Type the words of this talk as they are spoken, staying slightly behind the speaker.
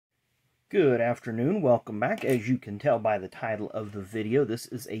Good afternoon, welcome back. As you can tell by the title of the video, this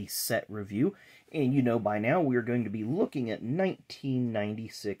is a set review, and you know by now we're going to be looking at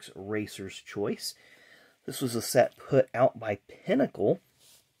 1996 Racer's Choice. This was a set put out by Pinnacle,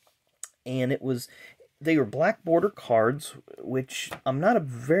 and they were black border cards, which I'm not a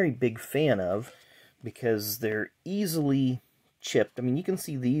very big fan of because they're easily chipped. I mean, you can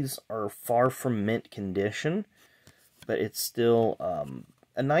see these are far from mint condition, but it's still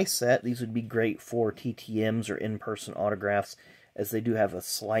a nice set. These would be great for TTMs or in-person autographs, as they do have a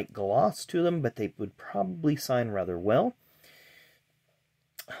slight gloss to them, but they would probably sign rather well.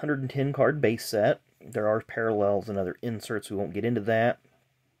 110 card base set. There are parallels and other inserts. We won't get into that.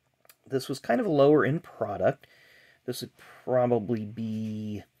 This was kind of a lower end product. This would probably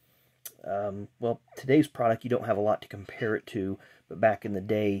be, well, today's product you don't have a lot to compare it to, but back in the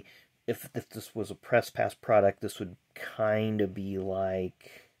day, if this was a press pass product, this would kind of be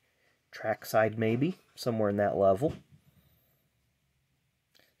like Trackside, maybe, somewhere in that level.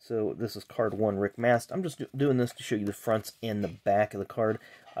 So this is card 1, Rick Mast. I'm just doing this to show you the fronts and the back of the card.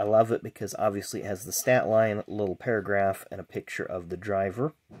 I love it because obviously it has the stat line, a little paragraph, and a picture of the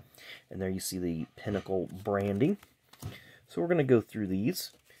driver. And there you see the Pinnacle branding. So we're going to go through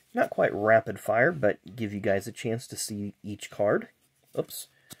these. Not quite rapid fire, but give you guys a chance to see each card. Oops.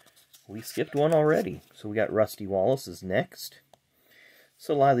 We skipped one already. So we got Rusty Wallace is next.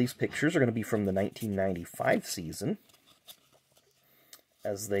 So a lot of these pictures are going to be from the 1995 season,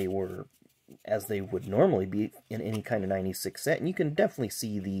 as they would normally be in any kind of 96 set. And you can definitely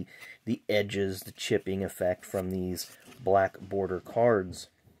see the edges, the chipping effect from these black border cards.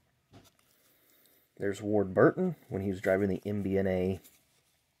 There's Ward Burton when he was driving the MBNA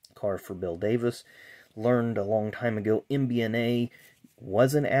car for Bill Davis. Learned a long time ago MBNA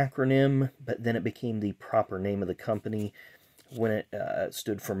was an acronym, but then it became the proper name of the company when it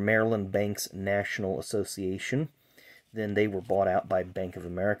stood for Maryland Banks National Association. Then they were bought out by Bank of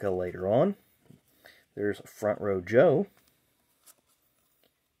America later on. There's Front Row Joe,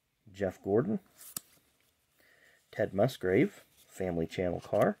 Jeff Gordon, Ted Musgrave, Family Channel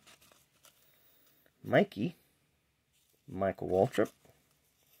car, Mikey, Michael Waltrip,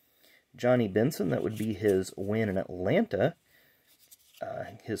 Johnny Benson, that would be his win in Atlanta,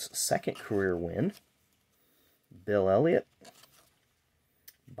 his second career win, Bill Elliott,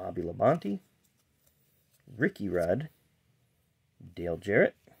 Bobby Labonte, Ricky Rudd, Dale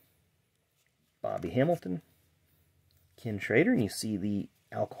Jarrett, Bobby Hamilton, Ken Schrader, and you see the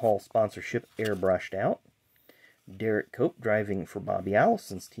alcohol sponsorship airbrushed out, Derek Cope driving for Bobby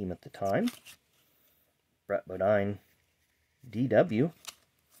Allison's team at the time, Brett Bodine, DW. Of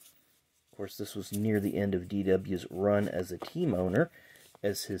course, this was near the end of DW's run as a team owner,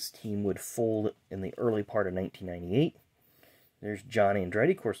 as his team would fold in the early part of 1998. There's Johnny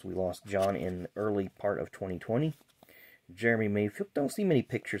Andretti. Of course, we lost John in the early part of 2020. Jeremy Mayfield. Don't see many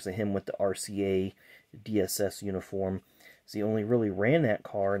pictures of him with the RCA DSS uniform. He only really ran that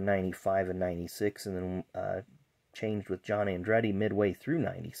car in 95 and 96, and then changed with Johnny Andretti midway through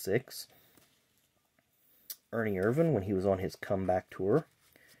 96. Ernie Irvan when he was on his comeback tour,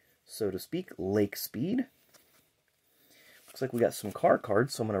 so to speak. Lake Speed. Looks like we got some car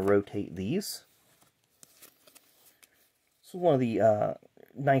cards, so I'm going to rotate these. This is one of the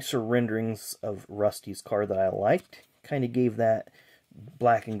nicer renderings of Rusty's car that I liked. Kind of gave that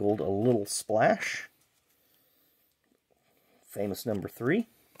black and gold a little splash. Famous number 3.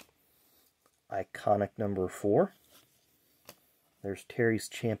 Iconic number 4. There's Terry's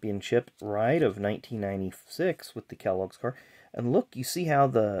championship ride of 1996 with the Kellogg's car. And look, you see how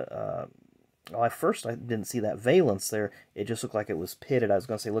the... well, at first I didn't see that valence there. It just looked like it was pitted. I was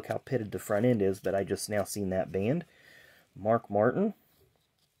going to say, look how pitted the front end is, but I just now seen that band. Mark Martin.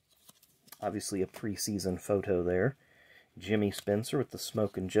 Obviously a preseason photo there. Jimmy Spencer with the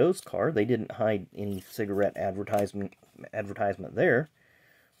Smokin' Joe's car. They didn't hide any cigarette advertisement there.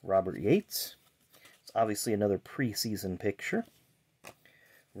 Robert Yates. It's obviously another preseason picture.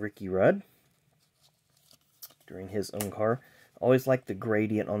 Ricky Rudd during his own car. Always liked the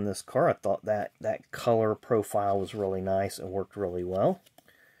gradient on this car. I thought that color profile was really nice and worked really well.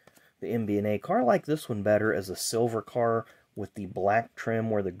 The MBNA car, I like this one better as a silver car with the black trim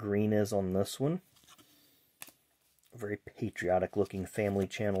where the green is on this one. Very patriotic looking Family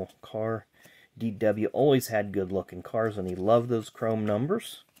Channel car. DW always had good looking cars and he loved those chrome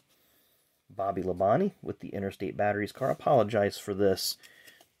numbers. Bobby Labonte with the Interstate Batteries car. I apologize for this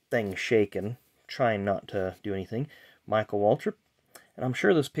thing shaking. Trying not to do anything. Michael Waltrip. And I'm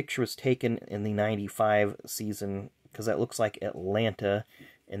sure this picture was taken in the 95 season because that looks like Atlanta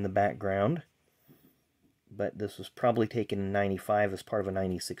in the background. but this was probably taken in 95 as part of a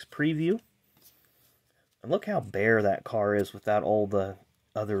 96 preview. And look how bare that car is without all the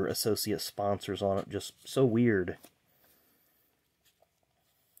other associate sponsors on it. Just so weird.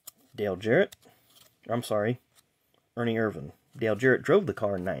 Dale Jarrett. I'm sorry, Ernie Irvan. Dale Jarrett drove the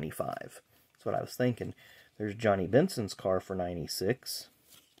car in 95. That's what I was thinking. There's Johnny Benson's car for 96.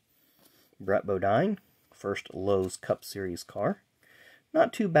 Brett Bodine, first Lowe's Cup Series car.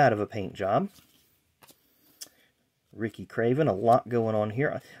 Not too bad of a paint job. Ricky Craven, a lot going on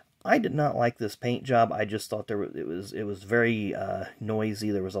here. I did not like this paint job. I just thought it was very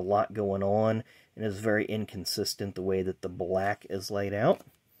noisy. There was a lot going on, and it was very inconsistent the way that the black is laid out.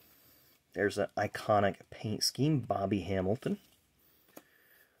 There's an iconic paint scheme, Bobby Hamilton.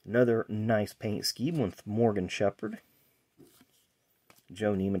 Another nice paint scheme with Morgan Shepherd.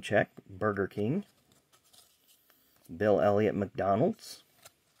 Joe Nemechek, Burger King. Bill Elliott, McDonald's.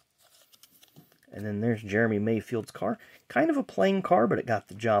 And then there's Jeremy Mayfield's car. Kind of a plain car, but it got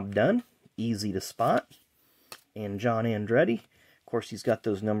the job done. Easy to spot. And John Andretti. Of course, he's got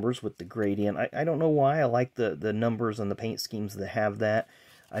those numbers with the gradient. I don't know why I like the numbers and the paint schemes that have that.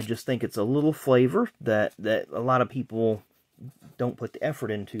 I just think it's a little flavor that a lot of people don't put the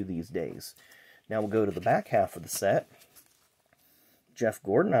effort into these days. Now we'll go to the back half of the set. Jeff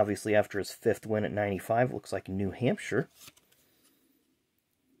Gordon, obviously after his 5th win at 95, looks like New Hampshire.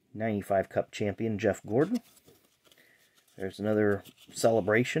 95 Cup champion Jeff Gordon. There's another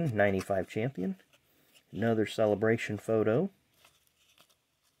celebration, 95 champion. Another celebration photo.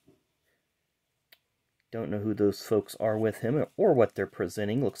 Don't know who those folks are with him or what they're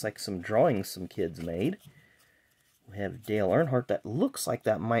presenting. Looks like some drawings some kids made. We have Dale Earnhardt. That looks like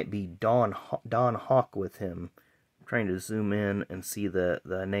that might be Don Hawk with him. I'm trying to zoom in and see the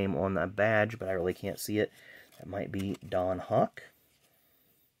name on the badge, but I really can't see it. That might be Don Hawk.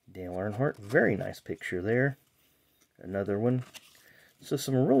 Dale Earnhardt. Very nice picture there. Another one. So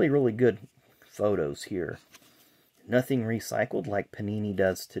some really, really good photos here. Nothing recycled like Panini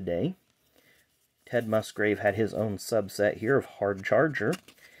does today. Ted Musgrave had his own subset here of Hard Charger.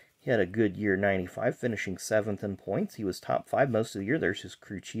 He had a good year, 95, finishing 7th in points. He was top 5 most of the year. There's his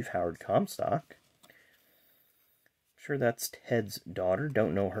crew chief, Howard Comstock. I'm sure that's Ted's daughter.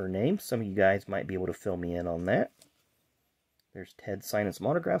 Don't know her name. Some of you guys might be able to fill me in on that. There's Ted signing some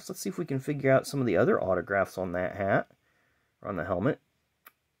autographs. Let's see if we can figure out some of the other autographs on that hat, or on the helmet.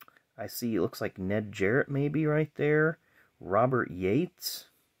 I see it looks like Ned Jarrett maybe right there. Robert Yates.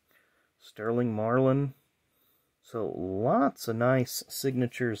 Sterling Marlin. So lots of nice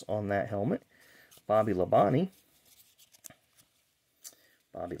signatures on that helmet. Bobby Labonte.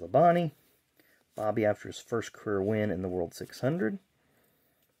 Bobby Labonte. Bobby after his first career win in the World 600.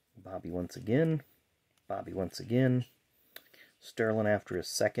 Bobby once again. Bobby once again. Sterling after his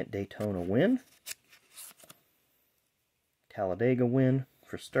 2nd Daytona win. Talladega win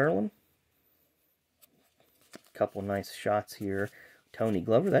for Sterling. Couple nice shots here. Tony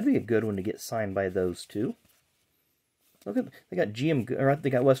Glover, that'd be a good one to get signed by those two. Look at, they got or they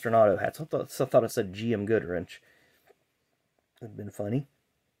got Western Auto hats. I thought it said GM Goodwrench. That'd been funny.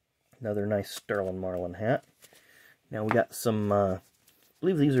 Another nice Sterling Marlin hat. Now we got some, I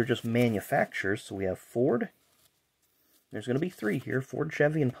believe these are just manufacturers. So we have Ford. There's going to be 3 here, Ford,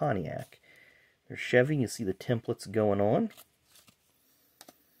 Chevy, and Pontiac. There's Chevy, you see the templates going on.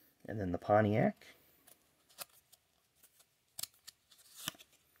 And then the Pontiac.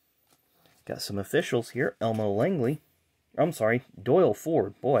 Got some officials here. Elmo Langley. I'm sorry, Doyle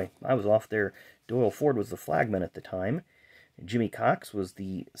Ford. Boy, I was off there. Doyle Ford was the flagman at the time. Jimmy Cox was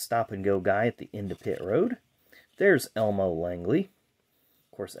the stop-and-go guy at the end of pit road. There's Elmo Langley.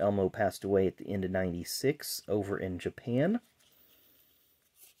 Of course, Elmo passed away at the end of 96 over in Japan.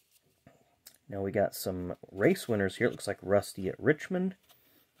 Now we got some race winners here. It looks like Rusty at Richmond.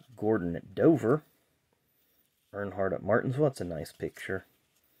 Gordon at Dover. Earnhardt at Martinsville. That's a nice picture.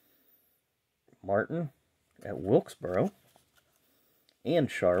 Martin at Wilkesboro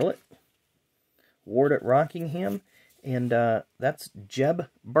and Charlotte. Ward at Rockingham. And that's Jeb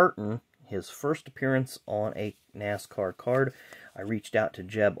Burton, his first appearance on a NASCAR card. I reached out to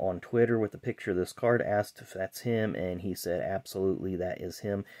Jeb on Twitter with a picture of this card, asked if that's him, and he said absolutely that is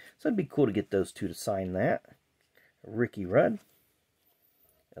him. So it'd be cool to get those two to sign that. Ricky Rudd.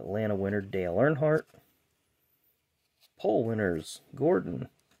 Atlanta winner Dale Earnhardt. Pole winners Gordon,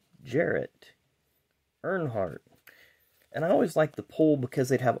 Jarrett, Earnhardt. And I always like the pole because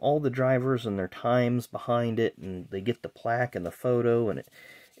they'd have all the drivers and their times behind it, and they get the plaque and the photo, and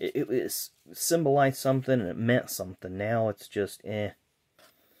it symbolized something and it meant something. Now it's just eh.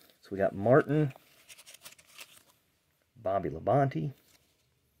 So we got Martin, Bobby Labonte,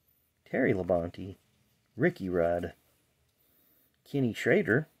 Terry Labonte, Ricky Rudd, Kenny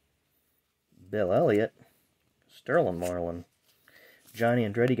Schrader, Bill Elliott, Sterling Marlin. Johnny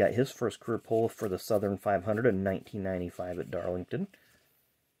Andretti got his first career pole for the Southern 500 in 1995 at Darlington.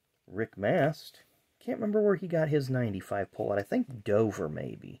 Rick Mast, can't remember where he got his 95 pole at. I think Dover,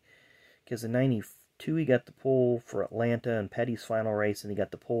 maybe. Because in 92 he got the pole for Atlanta and Petty's final race, and he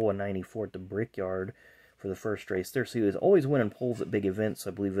got the pole in 94 at the Brickyard for the first race there. So he was always winning poles at big events.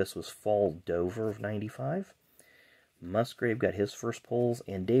 I believe this was Fall Dover of 95. Musgrave got his first poles,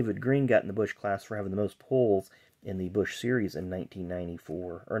 and David Green got in the Busch class for having the most poles in the Busch Series in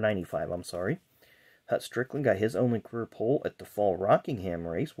 1994, or 95, I'm sorry. Hut Strickland got his only career pole at the Fall Rockingham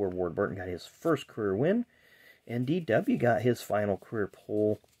race, where Ward Burton got his first career win, and DW got his final career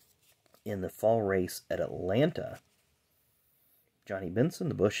pole in the Fall race at Atlanta. Johnny Benson,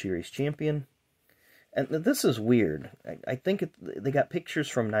 the Busch Series champion. And this is weird. I think they got pictures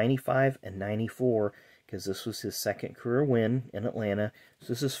from 95 and 94, because this was his second career win in Atlanta. So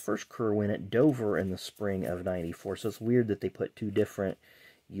this is his first career win at Dover in the spring of 94. So it's weird that they put two different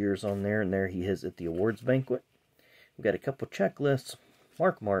years on there, and there he is at the awards banquet. We've got a couple checklists,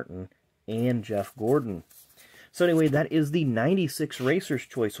 Mark Martin and Jeff Gordon. So anyway, that is the 96 Racer's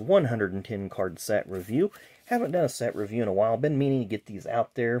Choice 110 card set review. Haven't done a set review in a while. Been meaning to get these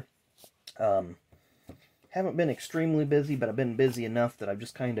out there. Haven't been extremely busy, but I've been busy enough that I've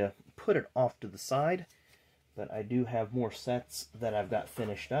just kind of put it off to the side. But I do have more sets that I've got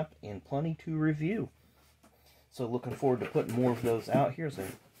finished up and plenty to review. So looking forward to putting more of those out here as I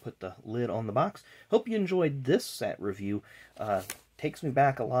put the lid on the box. Hope you enjoyed this set review. Takes me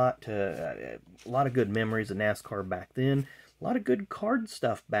back a lot to a lot of good memories of NASCAR back then. A lot of good card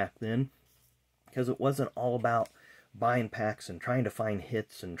stuff back then, because it wasn't all about buying packs and trying to find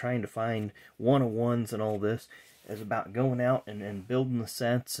hits and trying to find one-on-ones and all this. It was about going out and building the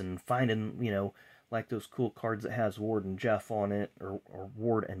sets and finding, you know, like those cool cards that has Ward and Jeff on it, or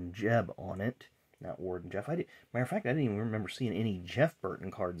Ward and Jeb on it. Not Ward and Jeff. Matter of fact, I didn't even remember seeing any Jeff Burton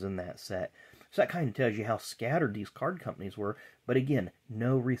cards in that set. So that kind of tells you how scattered these card companies were. But again,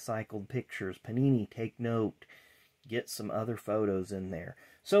 no recycled pictures. Panini, take note. Get some other photos in there.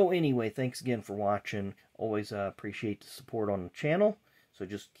 So anyway, thanks again for watching. Always appreciate the support on the channel. So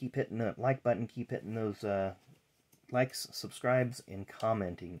just keep hitting the like button. Keep hitting those likes, subscribes, and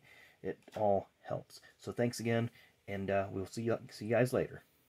commenting. It all helps. So thanks again, and we'll see you guys later.